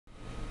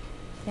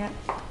Yeah.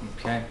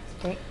 Okay.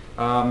 Great.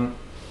 My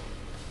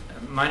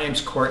name's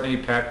Courtney,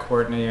 Pat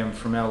Courtney. I'm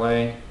from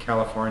LA,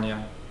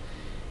 California.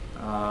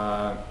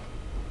 And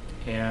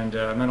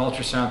I'm an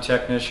ultrasound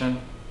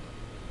technician.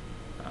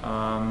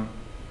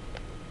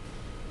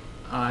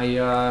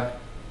 I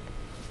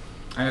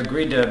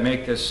agreed to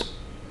make this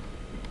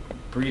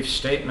brief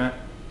statement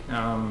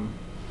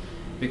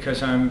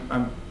because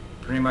I'm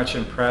pretty much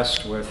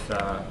impressed with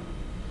the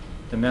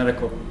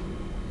medical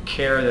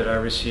care that I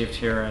received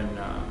here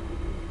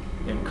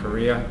in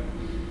Korea.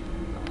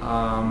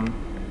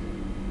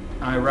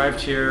 I arrived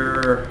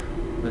here,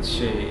 let's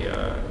see,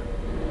 a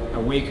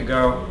week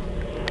ago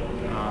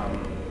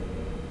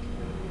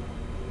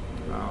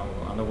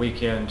on the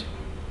weekend,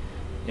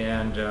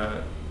 and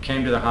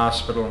came to the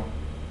hospital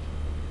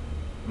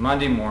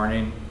Monday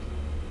morning,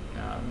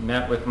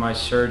 met with my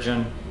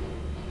surgeon,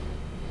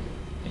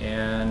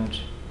 and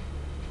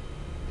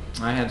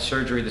I had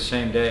surgery the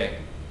same day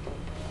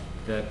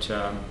that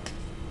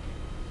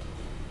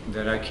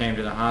I came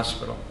to the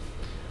hospital.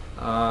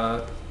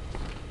 I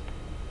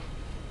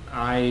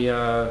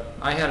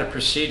had a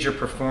procedure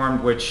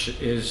performed which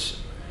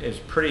is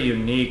pretty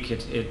unique.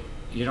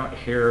 You don't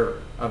hear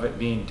of it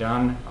being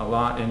done a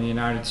lot in the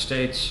United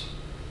States.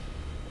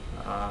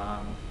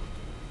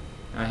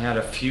 I had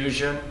a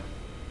fusion,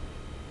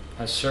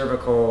 a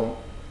cervical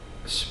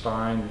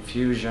spine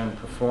fusion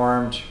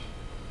performed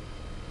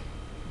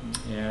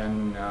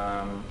in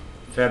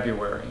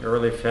February,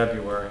 early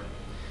February.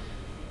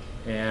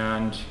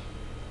 And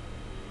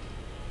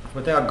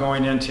without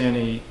going into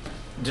any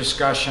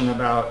discussion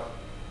about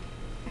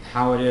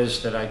how it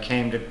is that I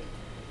came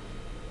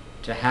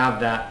to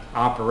have that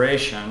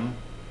operation,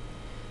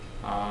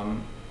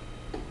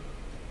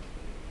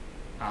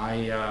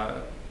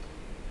 I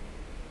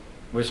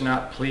was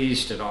not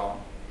pleased at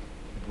all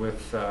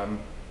with the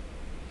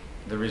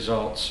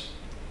results.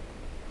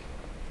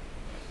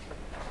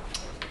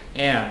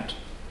 And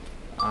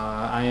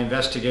I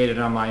investigated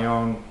on my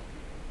own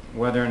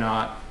whether or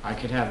not I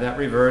could have that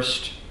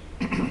reversed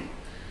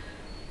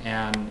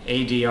and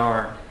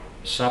ADR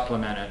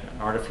supplemented,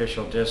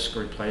 artificial disc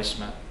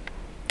replacement,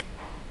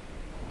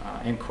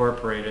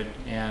 incorporated,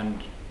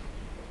 and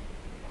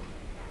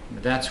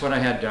that's what I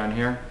had done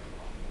here.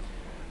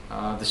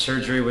 The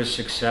surgery was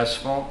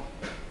successful.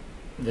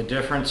 The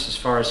difference as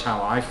far as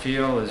how I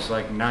feel is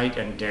like night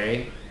and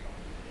day.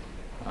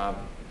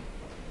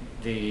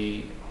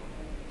 The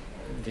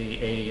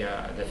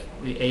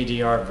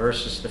ADR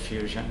versus the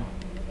fusion.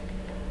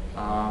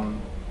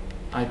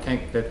 I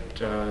think that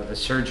the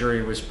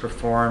surgery was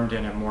performed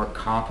in a more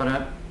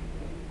competent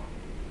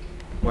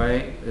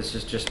way. This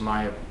is just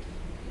my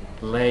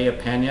lay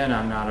opinion.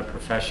 I'm not a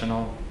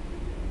professional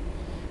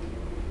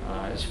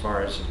as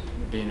far as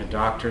being a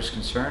doctor is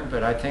concerned,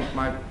 but I think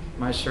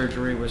my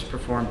surgery was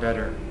performed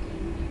better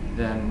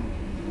than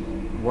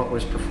what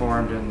was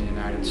performed in the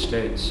United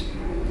States,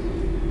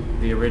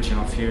 the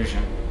original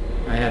fusion.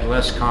 I had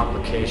less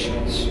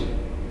complications.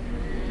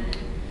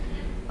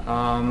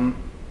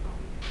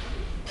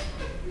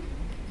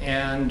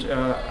 And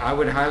I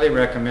would highly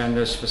recommend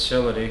this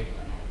facility.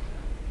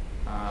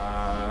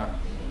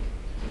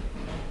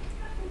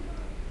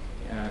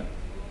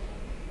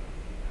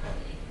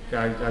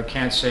 I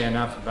can't say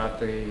enough about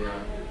the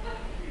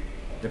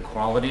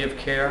quality of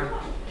care.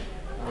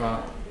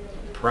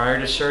 Prior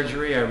to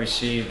surgery, I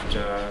received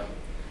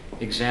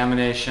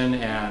examination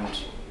and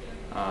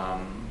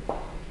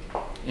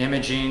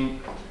imaging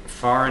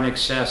far in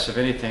excess of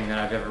anything that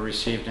I've ever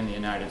received in the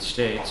United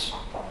States.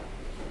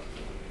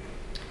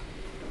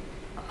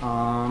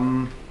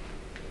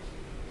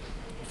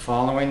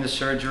 Following the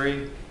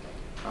surgery,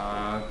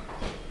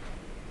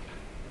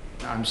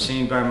 I'm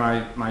seen by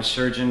my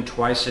surgeon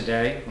twice a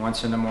day,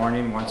 once in the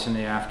morning, once in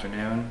the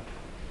afternoon,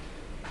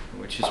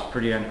 which is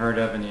pretty unheard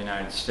of in the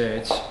United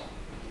States.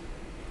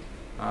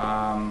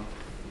 I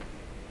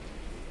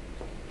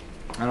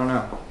don't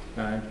know.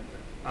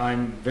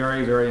 I'm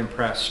very, very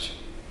impressed,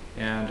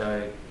 and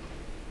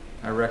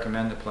I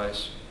recommend the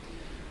place.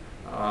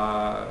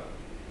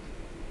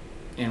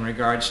 In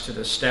regards to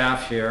the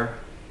staff here,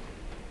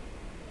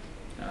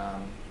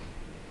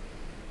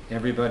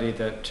 everybody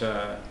that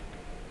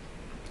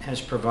has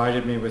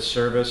provided me with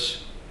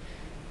service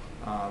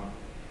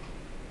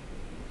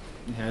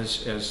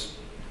has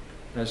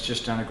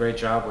just done a great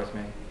job with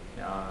me,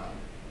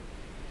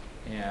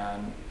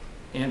 and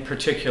in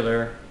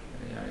particular,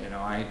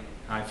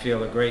 I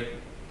feel a great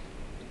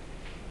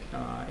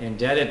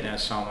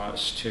indebtedness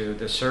almost to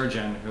the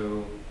surgeon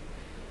who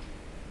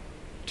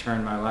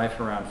turned my life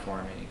around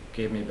for me,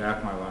 gave me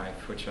back my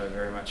life, which I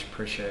very much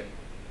appreciate.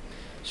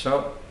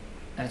 So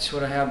that's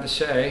what I have to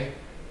say.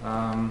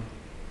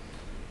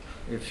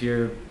 If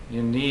you're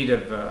in need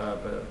of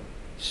a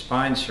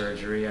spine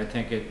surgery, I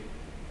think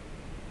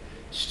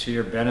it's to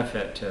your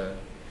benefit to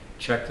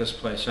check this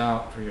place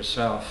out for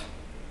yourself.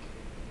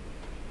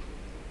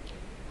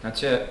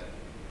 That's it.